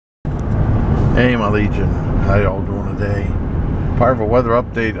Hey my Legion, how y'all doing today? Part of a weather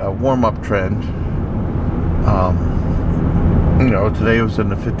update, a warm-up trend. You know, today it was in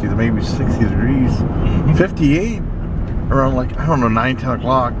the 50s, maybe 60 degrees, 58 around like, I don't know, 9, 10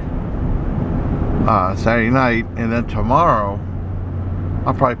 o'clock Saturday night, and then tomorrow,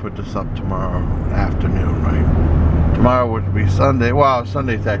 I'll probably put this up tomorrow afternoon, right? Tomorrow would be Sunday. Well,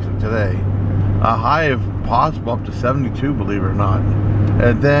 Sunday's actually today. A high of possible up to 72, believe it or not.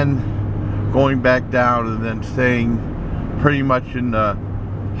 And then going back down and then staying pretty much in the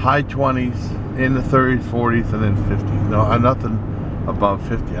high 20s, in the 30s, 40s, and then 50s. No, nothing above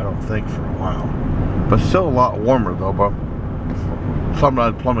 50, I don't think, for a while. But still a lot warmer though, but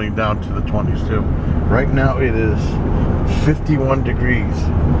sometimes plummeting down to the 20s too. Right now it is 51 degrees.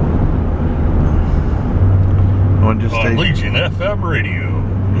 On Legion FM radio.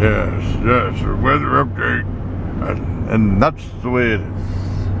 Yes, a weather update, and that's the way it is.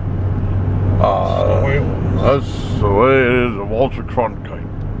 That's the way it is. A Walter Cronkite.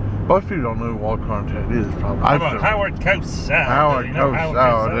 Most people don't know who Walter Cronkite is. Probably. How about Howard Coast Out? Howard Coast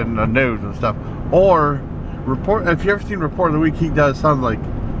Out in the news and stuff. Or report. If you ever seen Report of the Week, he does sound like.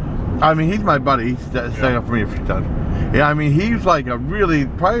 I mean, he's my buddy. He's staying up for me a few times. Yeah, I mean, he's like a really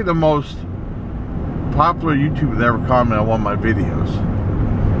probably the most popular YouTuber that ever commented on one of my videos.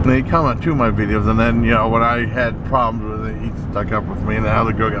 And he commented to my videos, and then, you know, when I had problems with it, he stuck up with me, and the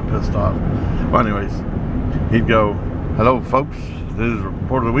other girl got pissed off. Well, anyways, he'd go, "Hello, folks, this is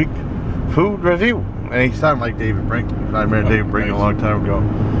Report of the Week, food review." And he sounded like David Brinkley. I remember David Brinkley a long time ago.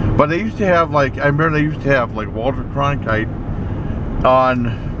 But they used to have, like, I remember they used to have, like, Walter Cronkite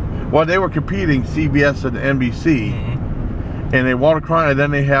on, well, they were competing, CBS and NBC. And they Walter Cronkite, and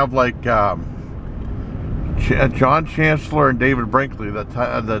then they have, like, John Chancellor and David Brinkley, the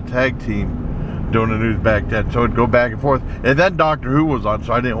tag team, doing the news back then. So it'd go back and forth. And then Doctor Who was on,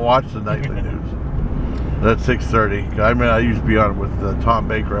 so I didn't watch the nightly news. That's 6:30. I mean, I used to be on with the Tom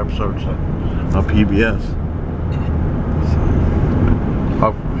Baker episodes on PBS.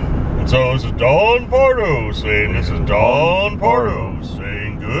 So this is Don Pardo saying, this is Don Pardo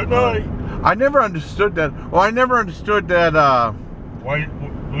saying good night. I never understood that. Well, I never understood that. Why?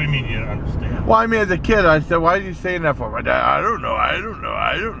 What do you mean you didn't understand? Well, I mean, as a kid, I said, "Why are you saying that for?" My dad, I don't know. I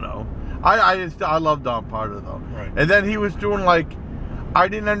love Don Pardo though. Right. And then he was doing like, I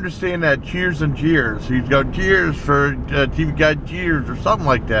didn't understand that cheers and jeers. He'd go cheers for TV Guide Cheers or something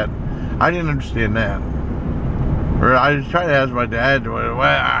like that. I didn't understand that. Or I was trying to ask my dad, well,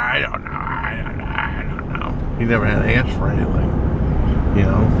 I don't know. He never had an answer for anything, you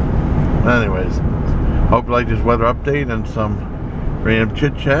know. Anyways, hope you like this weather update and some random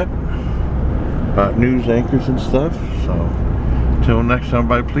chit chat about news anchors and stuff. So, till next time,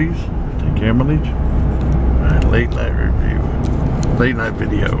 bye, please. Take care, my Legion. Late night review, late night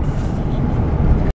video.